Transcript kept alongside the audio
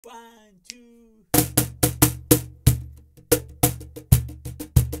1, 2.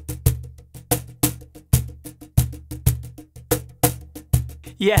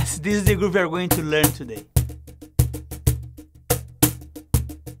 Yes, this is the groove we are going to learn today.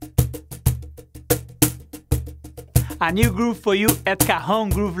 A new groove for you at Cajon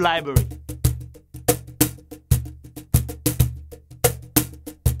Groove Library.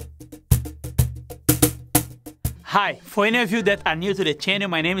 Hi, for any of you that are new to the channel,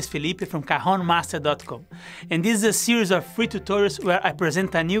 my name is Felipe from cajonmaster.com, and this is a series of free tutorials where I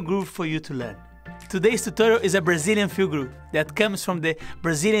present a new groove for you to learn. Today's tutorial is a Brazilian feel groove that comes from the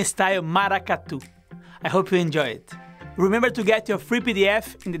Brazilian style Maracatu. I hope you enjoy it. Remember to get your free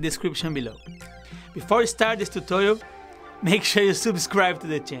PDF in the description below. Before we start this tutorial, make sure you subscribe to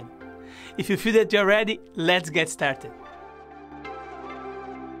the channel. If you feel that you're ready, let's get started.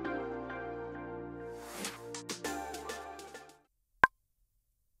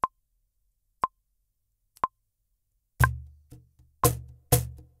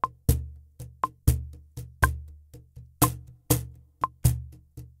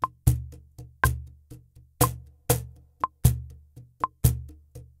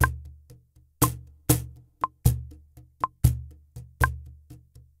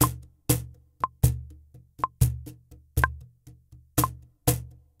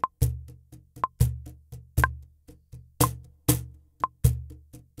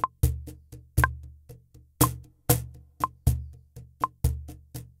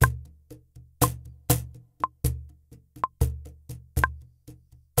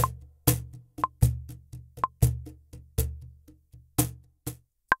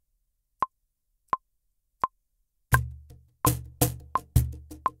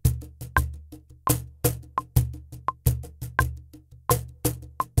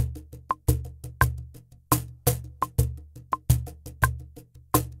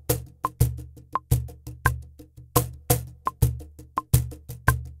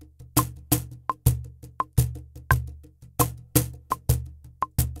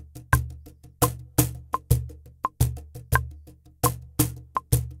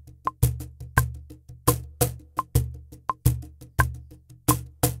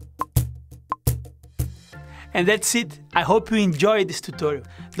 And that's it. I hope you enjoyed this tutorial.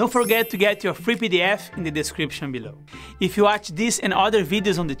 Don't forget to get your free PDF in the description below. If you watch this and other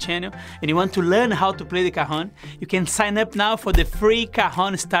videos on the channel and you want to learn how to play the cajon, you can sign up now for the free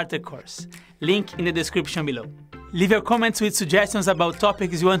Cajon starter course. Link in the description below. Leave your comments with suggestions about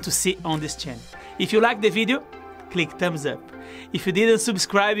topics you want to see on this channel. If you like the video, click thumbs up. If you didn't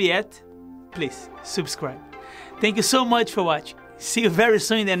subscribe yet, please subscribe. Thank you so much for watching. See you very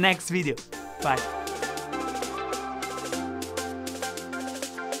soon in the next video. Bye.